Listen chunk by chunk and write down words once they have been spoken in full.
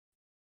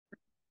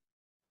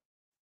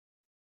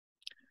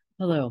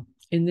Hello.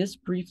 In this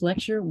brief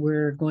lecture,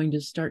 we're going to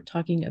start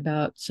talking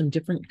about some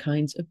different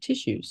kinds of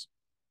tissues.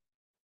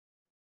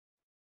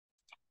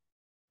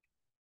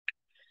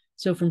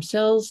 So from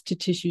cells to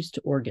tissues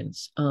to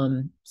organs.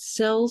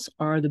 Cells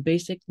are the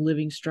basic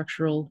living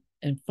structural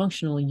and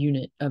functional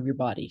unit of your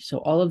body. So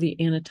all of the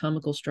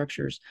anatomical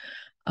structures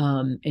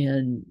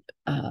and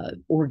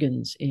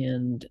organs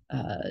and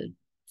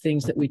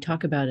things that we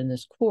talk about in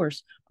this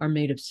course are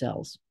made of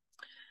cells.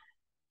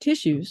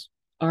 Tissues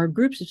are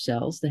groups of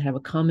cells that have a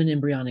common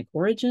embryonic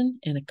origin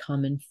and a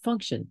common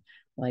function,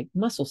 like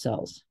muscle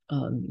cells.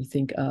 You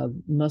think of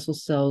muscle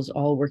cells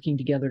all working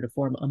together to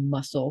form a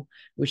muscle,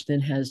 which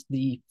then has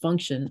the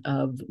function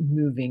of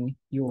moving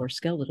your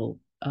skeletal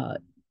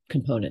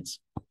components.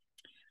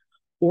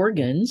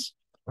 Organs,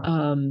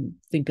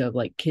 think of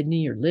like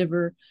kidney or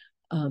liver,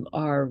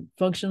 are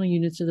functional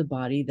units of the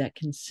body that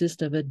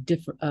consist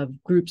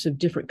of groups of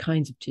different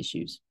kinds of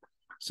tissues.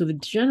 So the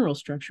general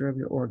structure of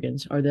your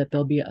organs are that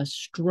there'll be a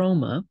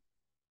stroma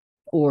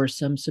or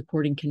some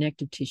supporting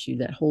connective tissue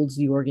that holds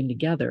the organ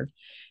together.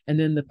 And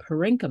then the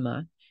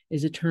parenchyma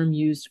is a term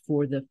used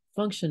for the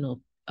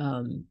functional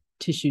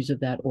tissues of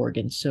that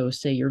organ. So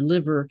say your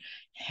liver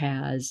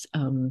has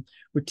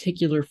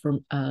reticular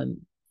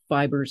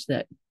fibers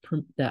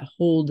that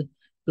hold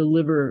the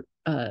liver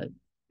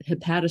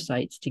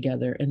hepatocytes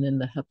together, and then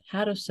the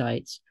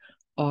hepatocytes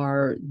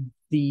are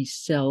the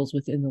cells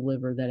within the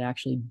liver that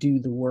actually do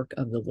the work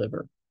of the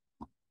liver.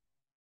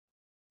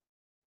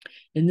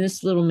 In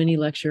this little mini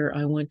lecture,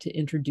 I want to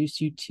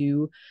introduce you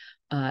to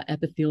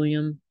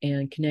epithelium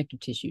and connective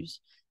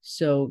tissues.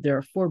 So there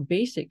are four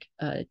basic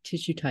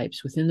tissue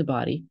types within the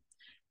body.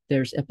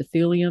 There's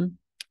epithelium,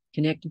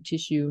 connective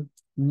tissue,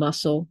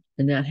 muscle,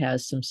 and that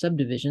has some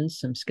subdivisions,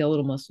 some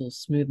skeletal muscle,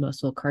 smooth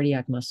muscle,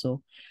 cardiac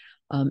muscle,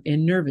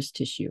 and nervous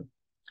tissue.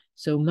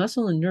 So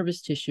muscle and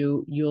nervous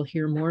tissue, you'll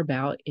hear more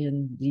about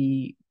in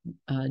the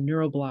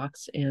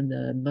neuroblocks and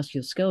the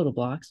musculoskeletal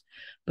blocks,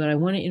 but I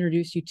want to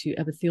introduce you to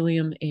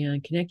epithelium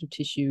and connective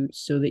tissue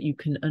so that you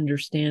can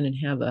understand and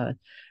have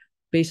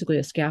basically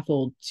a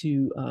scaffold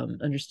to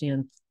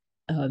understand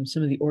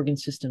some of the organ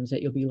systems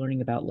that you'll be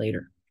learning about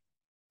later.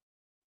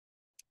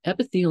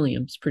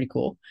 Epithelium is pretty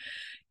cool.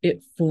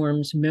 It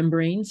forms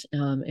membranes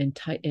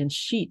and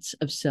sheets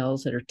of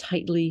cells that are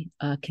tightly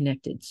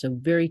connected, so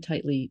very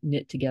tightly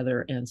knit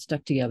together and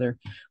stuck together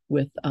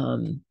with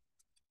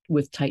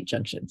tight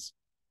junctions.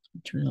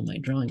 Turn on my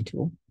drawing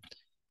tool,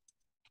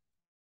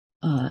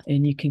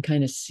 and you can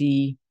kind of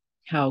see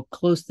how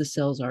close the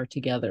cells are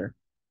together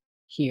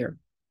here.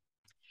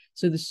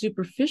 So the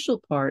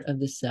superficial part of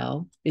the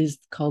cell is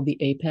called the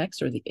apex,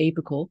 or the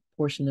apical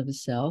portion of the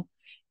cell,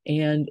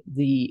 and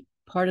the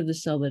part of the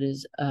cell that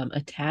is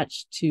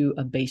attached to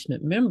a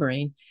basement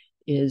membrane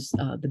is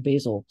the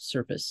basal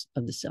surface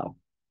of the cell.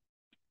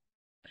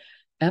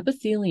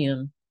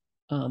 Epithelium,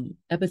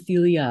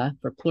 epithelia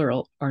for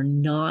plural, are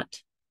not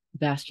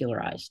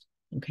vascularized.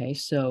 Okay,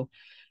 so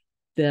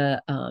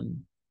the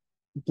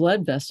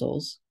blood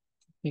vessels,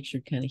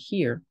 pictured kind of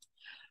here,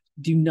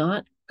 do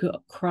not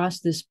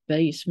cross this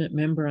basement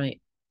membrane,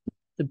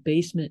 the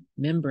basement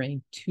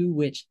membrane to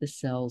which the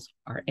cells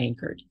are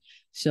anchored.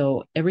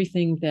 So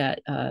everything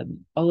that,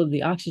 all of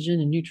the oxygen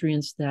and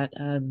nutrients that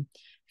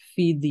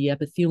feed the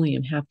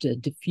epithelium have to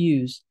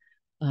diffuse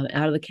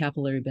out of the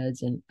capillary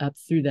beds and up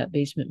through that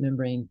basement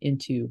membrane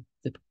into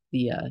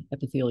the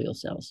epithelial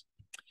cells.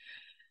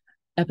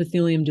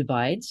 Epithelium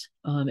divides,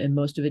 and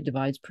most of it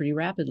divides pretty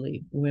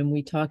rapidly. When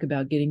we talk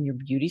about getting your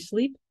beauty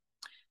sleep,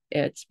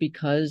 it's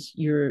because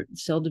your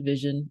cell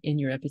division in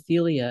your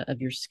epithelia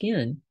of your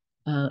skin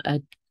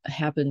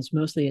happens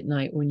mostly at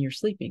night when you're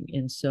sleeping.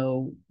 And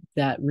so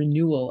that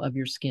renewal of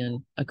your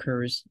skin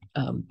occurs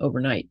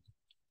overnight.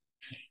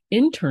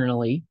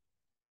 Internally,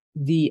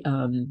 the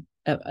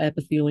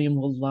epithelium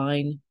will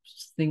line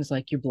things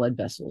like your blood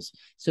vessels.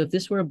 So if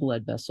this were a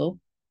blood vessel,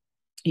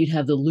 you'd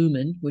have the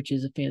lumen, which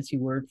is a fancy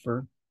word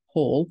for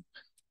hole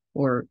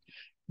or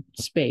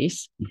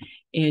space,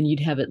 and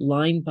you'd have it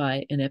lined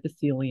by an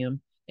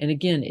epithelium. And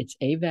again, it's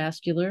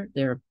avascular.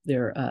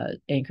 They're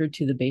anchored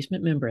to the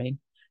basement membrane,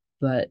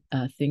 but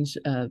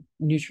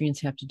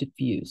nutrients have to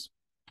diffuse.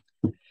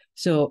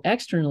 So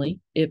externally,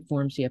 it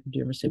forms the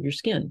epidermis of your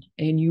skin,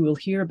 and you will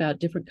hear about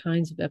different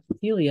kinds of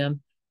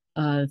epithelium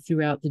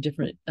throughout the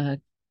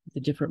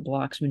different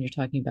blocks when you're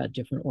talking about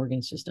different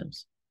organ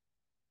systems.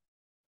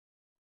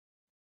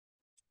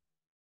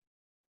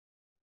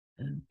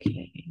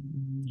 Okay,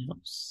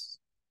 mouse.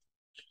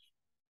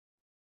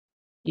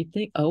 You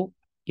think, oh,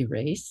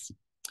 erase.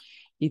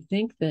 You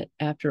think that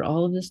after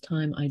all of this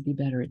time, I'd be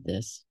better at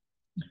this.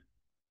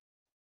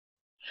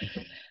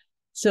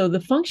 So the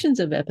functions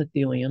of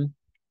epithelium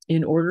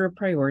in order of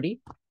priority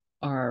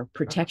are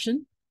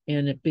protection,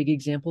 and a big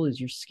example is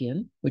your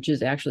skin, which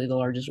is actually the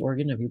largest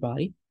organ of your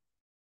body.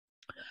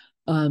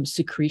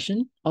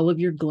 Secretion, all of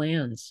your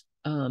glands,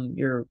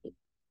 your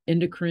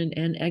endocrine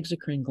and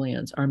exocrine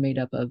glands are made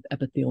up of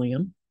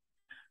epithelium.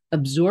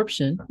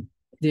 Absorption,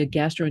 the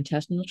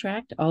gastrointestinal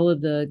tract, all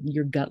of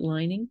your gut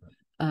lining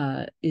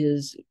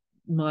is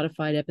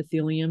modified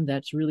epithelium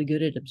that's really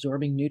good at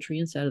absorbing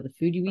nutrients out of the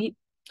food you eat.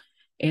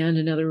 And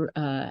another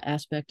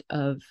aspect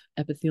of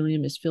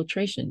epithelium is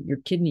filtration. Your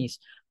kidneys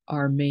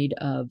are made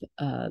of,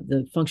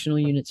 the functional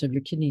units of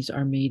your kidneys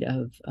are made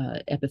of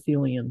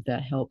epithelium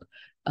that help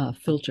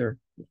filter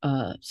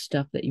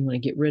stuff that you want to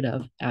get rid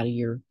of out of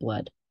your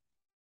blood.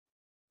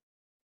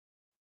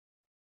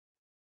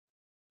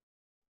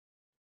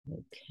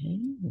 Okay,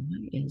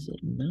 why is it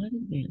not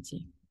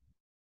advancing?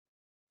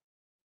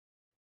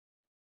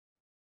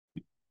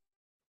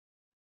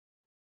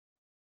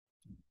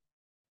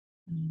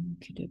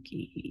 Okie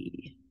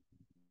dokie.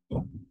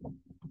 Oh,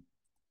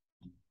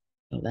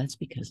 that's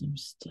because I'm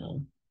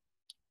still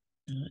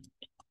not.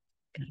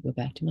 Gotta go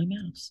back to my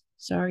mouse.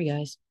 Sorry,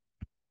 guys.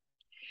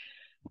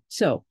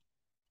 So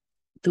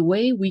the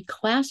way we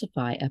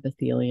classify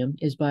epithelium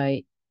is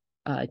by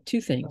two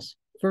things.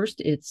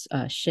 First, its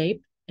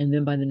shape, and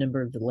then by the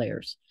number of the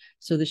layers.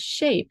 So the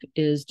shape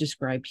is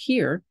described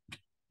here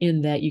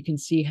in that you can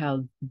see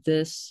how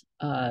this,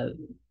 the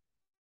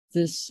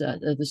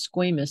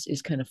squamous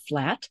is kind of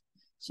flat.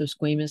 So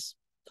squamous,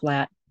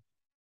 flat,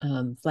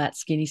 flat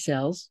skinny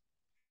cells.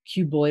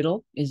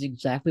 Cuboidal is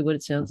exactly what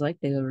it sounds like.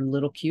 They are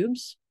little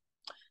cubes.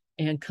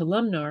 And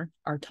columnar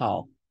are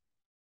tall,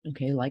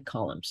 okay, like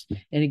columns.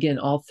 And again,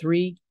 all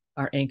three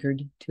are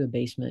anchored to a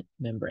basement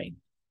membrane.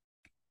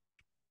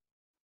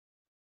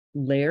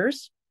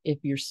 Layers, if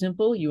you're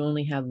simple, you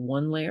only have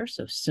one layer.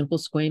 So simple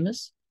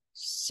squamous,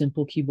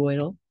 simple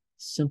cuboidal,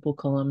 simple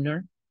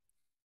columnar.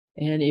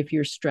 And if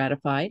you're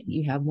stratified,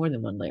 you have more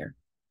than one layer.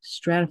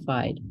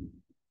 Stratified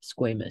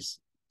squamous,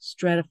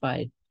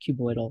 stratified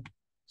cuboidal,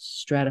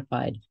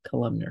 stratified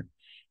columnar.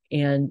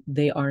 And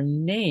they are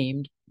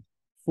named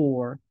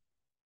for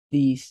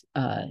these,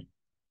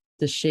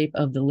 the shape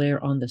of the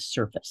layer on the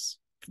surface.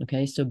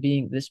 Okay, so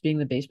this being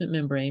the basement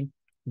membrane,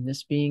 and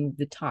this being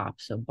the top,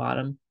 so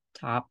bottom,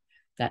 top,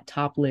 that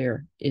top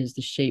layer is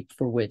the shape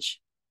for which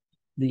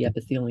the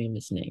epithelium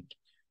is named.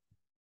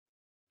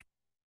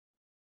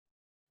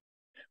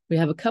 We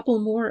have a couple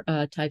more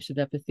types of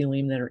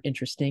epithelium that are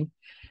interesting.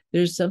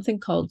 There's something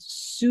called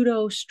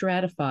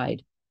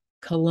pseudostratified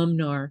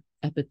columnar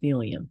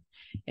epithelium.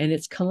 And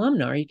it's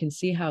columnar. You can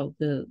see how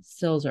the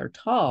cells are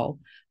tall,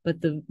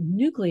 but the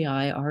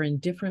nuclei are in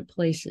different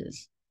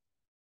places,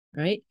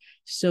 right?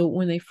 So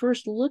when they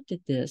first looked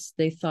at this,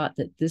 they thought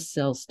that this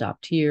cell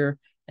stopped here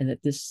and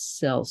that this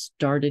cell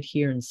started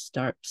here and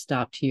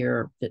stopped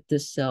here, that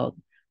this cell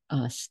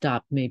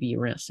stopped maybe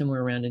around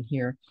somewhere around in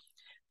here.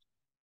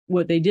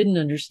 What they didn't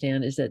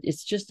understand is that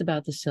it's just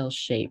about the cell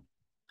shape.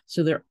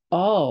 So they're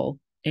all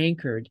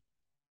anchored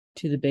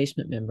to the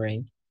basement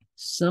membrane.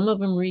 Some of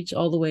them reach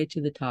all the way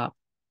to the top.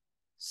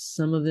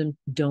 Some of them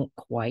don't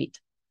quite.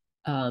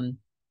 And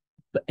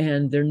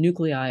their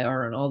nuclei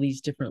are on all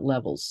these different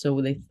levels.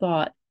 So they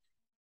thought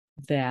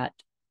that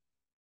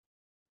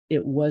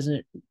it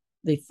wasn't,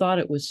 they thought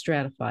it was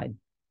stratified,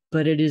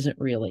 but it isn't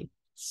really.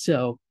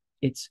 So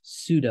it's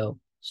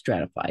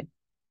pseudo-stratified.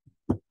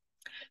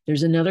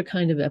 There's another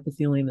kind of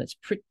epithelium that's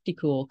pretty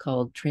cool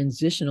called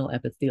transitional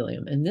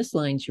epithelium, and this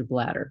lines your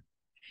bladder.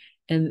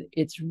 And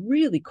it's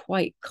really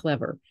quite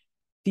clever.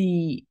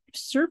 The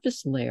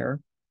surface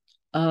layer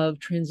of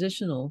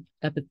transitional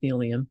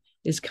epithelium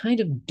is kind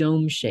of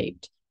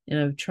dome-shaped, and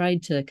I've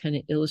tried to kind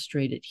of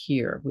illustrate it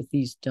here with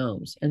these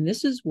domes. And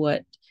this is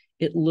what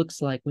it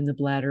looks like when the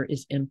bladder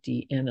is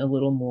empty and a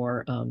little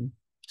more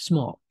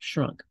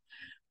shrunk.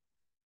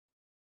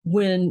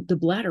 When the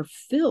bladder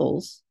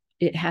fills,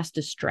 it has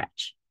to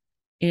stretch.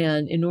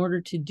 And in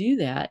order to do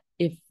that,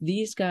 if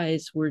these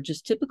guys were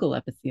just typical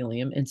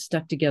epithelium and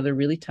stuck together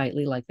really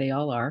tightly like they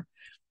all are,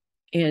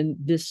 and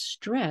this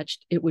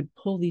stretched, it would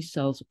pull these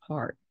cells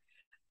apart.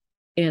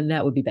 And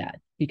that would be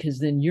bad because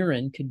then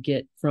urine could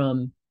get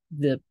from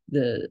the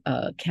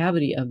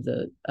cavity of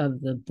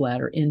the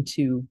bladder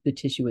into the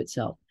tissue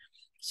itself.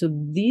 So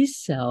these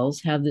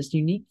cells have this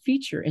unique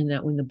feature in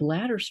that when the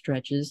bladder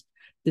stretches,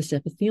 this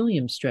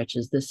epithelium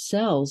stretches. The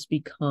cells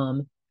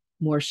become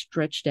more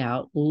stretched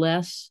out,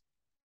 less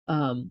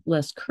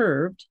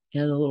curved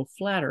and a little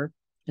flatter.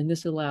 And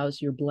this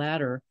allows your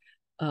bladder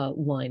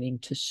lining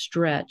to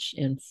stretch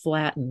and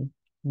flatten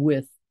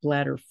with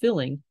bladder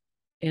filling.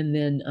 And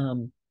then,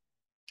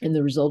 and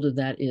the result of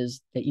that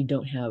is that you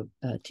don't have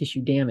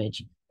tissue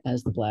damage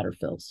as the bladder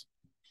fills.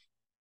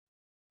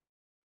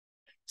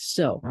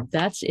 So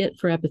that's it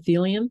for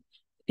epithelium.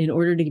 In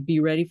order to be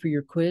ready for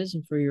your quiz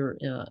and for your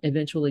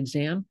eventual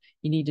exam,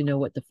 you need to know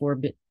what the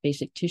four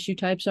basic tissue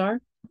types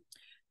are.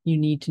 You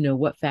need to know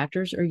what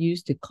factors are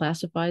used to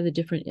classify the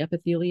different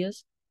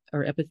epithelias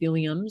or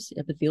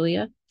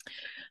epithelia.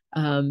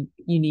 You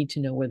need to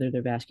know whether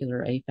they're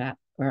vascular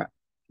or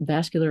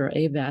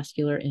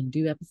avascular, and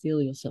do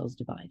epithelial cells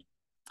divide.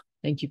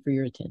 Thank you for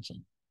your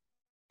attention.